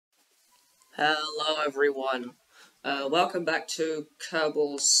Hello everyone, welcome back to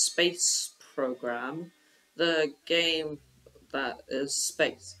Kerbin's Space Program, the game that is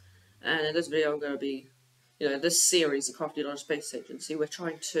space. And in this video I'm going to be, in this series, the CraftyDodger Space Agency, we're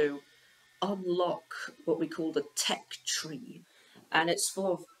trying to unlock what we call the tech tree. And it's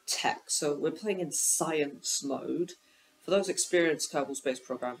full of tech, so we're playing in science mode. For those experienced Kerbal Space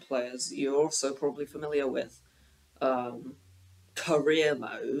Program players, you're also probably familiar with career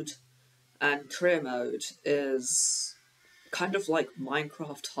mode. And career mode is kind of like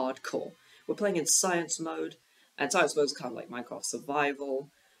Minecraft hardcore. We're playing in science mode, and science mode is kind of like Minecraft survival,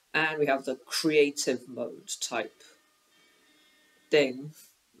 and we have the creative mode type thing,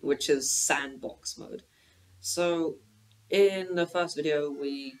 which is sandbox mode. So, in the first video,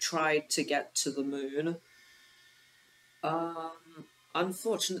 we tried to get to the moon.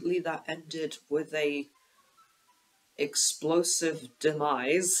 Unfortunately, that ended with a explosive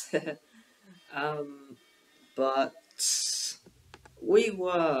demise. But we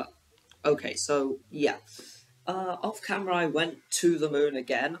were okay. So yeah, off camera, I went to the moon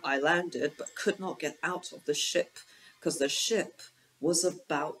again. I landed, but could not get out of the ship because the ship was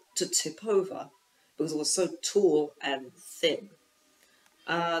about to tip over because it was so tall and thin.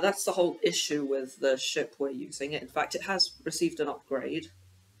 That's the whole issue with the ship we're using. In fact, it has received an upgrade.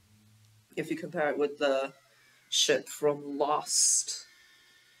 If you compare it with the ship from last,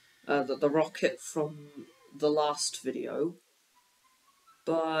 the rocket from the last video.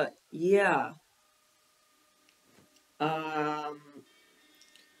 But yeah,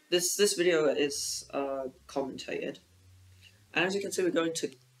 this video is commentated, and as you can see, we're going to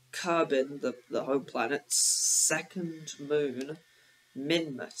Kerbin, the home planet's second moon,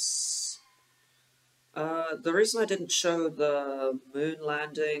 Minmus. The reason I didn't show the moon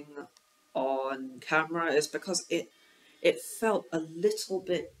landing on camera is because it felt a little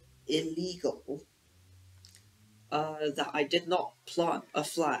bit illegal. That I did not plant a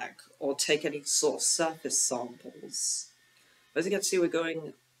flag or take any sort of surface samples. As you can see, we're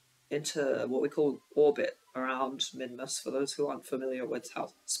going into what we call orbit around Minmus, for those who aren't familiar with how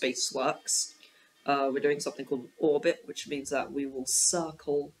space works. We're doing something called orbit, which means that we will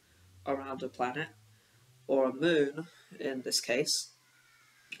circle around a planet, or a moon in this case.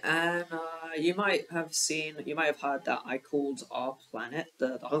 And you might have heard that I called our planet,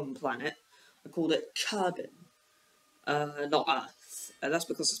 the home planet, I called it Kerbin. Not Earth, and that's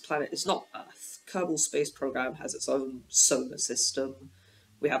because this planet is not Earth. Kerbal Space Program has its own solar system.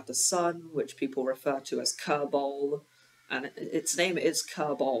 We have the Sun, which people refer to as Kerbal, and its name is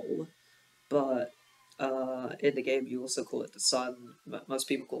Kerbal, but in the game you also call it the Sun. Most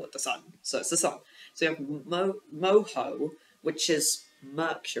people call it the Sun, so it's the Sun. So you have Moho, which is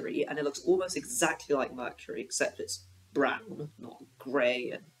Mercury, and it looks almost exactly like Mercury, except it's brown, not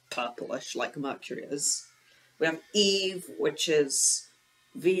grey and purplish like Mercury is. We have Eve, which is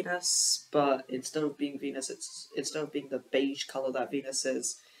Venus, but instead of being Venus, instead of being the beige color that Venus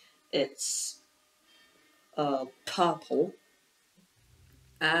is, it's purple.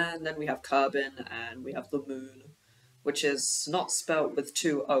 And then we have Kerbin, and we have the moon, which is not spelled with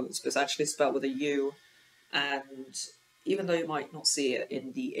two O's, but it's actually spelled with a U. And even though you might not see it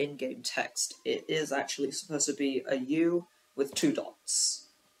in the in-game text, it is actually supposed to be a U with two dots.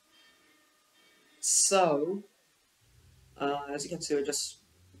 So, as you can see, we're just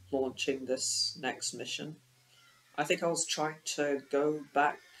launching this next mission. I think I was trying to go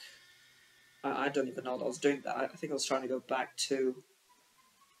back. I don't even know what I was doing that. I think I was trying to go back to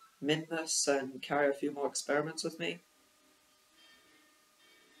Minmus and carry a few more experiments with me.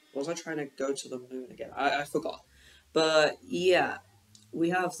 Was I trying to go to the moon again? I forgot. But yeah, we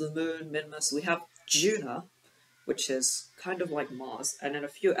have the moon, Minmus, we have Juna, which is kind of like Mars, and in a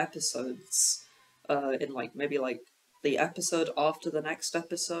few episodes, in maybe the episode after the next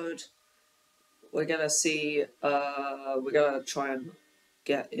episode, we're gonna see, we're gonna try and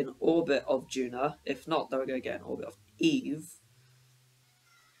get in orbit of Juna. If not, then we're gonna get in orbit of Eve.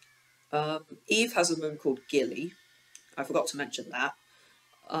 Eve has a moon called Gilly. I forgot to mention that.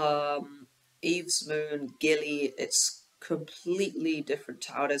 Eve's moon, Gilly, it's completely different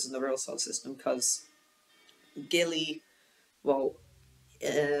to how it is in the real solar system, because Gilly, well,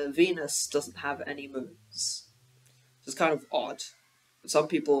 Venus doesn't have any moons. It's kind of odd. Some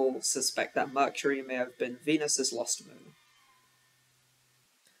people suspect that Mercury may have been Venus's lost moon.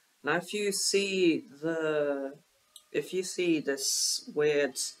 Now, if you see this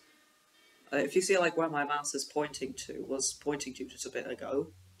weird, if you see where my mouse is pointing to, just a bit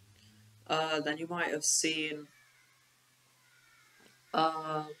ago, then you might have seen,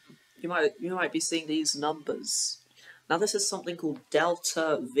 you might be seeing these numbers. Now, this is something called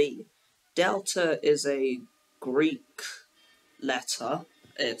delta V. Delta is a Greek letter.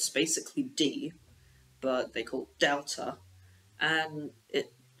 It's basically D, but they call it Delta. And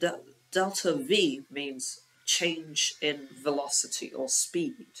Delta V means change in velocity or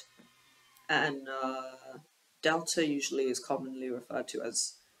speed. And Delta usually is commonly referred to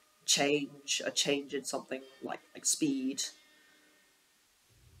as a change in something like speed.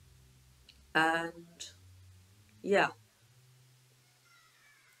 And yeah,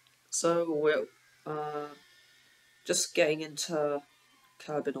 so we're just getting into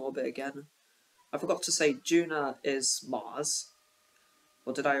Kerbin orbit again. I forgot to say Juna is Mars.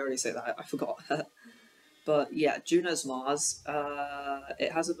 Or did I already say that? I forgot. But yeah, Juno's Mars.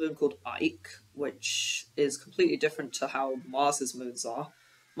 It has a moon called Ike, which is completely different to how Mars's moons are.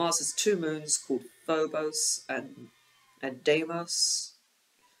 Mars has two moons called Phobos and Deimos.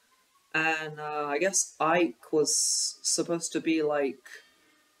 And I guess Ike was supposed to be like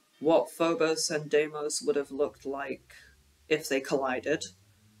what Phobos and Deimos would have looked like if they collided,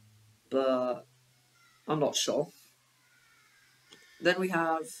 but I'm not sure. Then we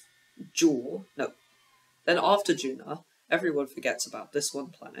have Jewel. No. Then after Juna, everyone forgets about this one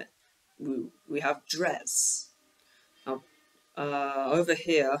planet. We have Dres. Now, over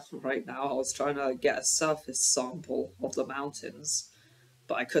here, right now, I was trying to get a surface sample of the mountains,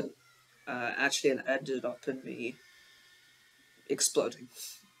 but I couldn't. Actually, it ended up in me exploding.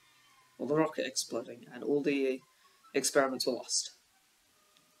 Well, the rocket exploding, and all the experiments were lost.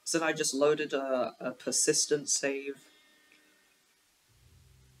 So then I just loaded a persistent save,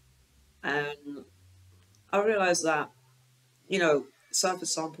 and I realized that,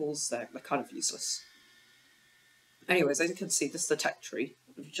 surface samples, they're kind of useless. Anyways, as you can see, this is the tech tree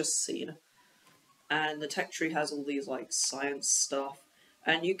we've just seen. And the tech tree has all these, science stuff.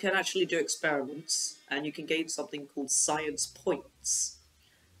 And you can actually do experiments, and you can gain something called science points.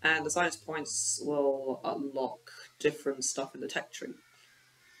 And the science points will unlock different stuff in the tech tree.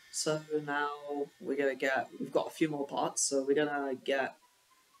 So now we've got a few more parts, so we're gonna get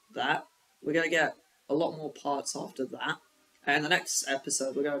that. We're gonna get a lot more parts after that. And in the next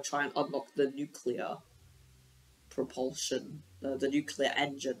episode, we're gonna try and unlock the nuclear propulsion, the nuclear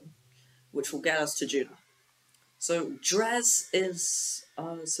engine, which will get us to Juno. So Dres is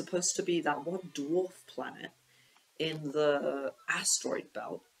supposed to be that one dwarf planet in the asteroid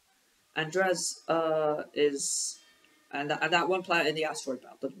belt, and Dres is that one planet in the asteroid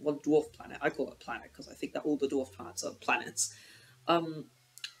belt, the one dwarf planet. I call it a planet because I think that all the dwarf planets are planets.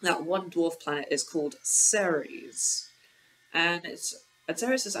 That one dwarf planet is called Ceres, and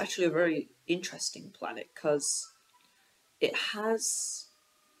Ceres is actually a very interesting planet because it has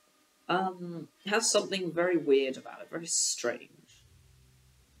something very weird about it, very strange.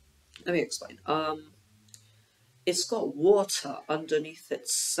 Let me explain. It's got water underneath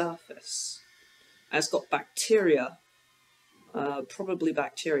its surface, and it's got bacteria, probably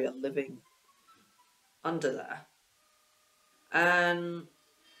bacteria living under there. And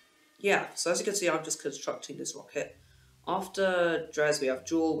yeah, so as you can see, I'm just constructing this rocket. After Dres, we have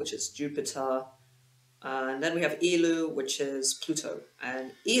Jewel, which is Jupiter, and then we have Elu, which is Pluto,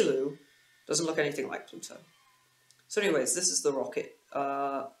 and Elu doesn't look anything like Pluto. So anyways, this is the rocket.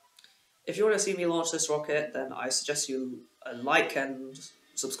 If you want to see me launch this rocket, then I suggest you like and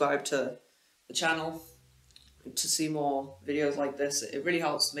subscribe to the channel to see more videos like this. It really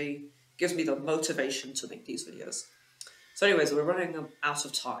helps me, gives me the motivation to make these videos. So anyways, we're running out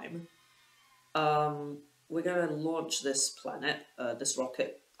of time. We're going to launch this planet, this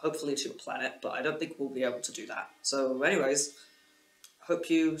rocket, hopefully to a planet, but I don't think we'll be able to do that. So anyways, hope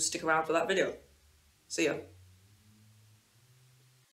you stick around for that video. See ya.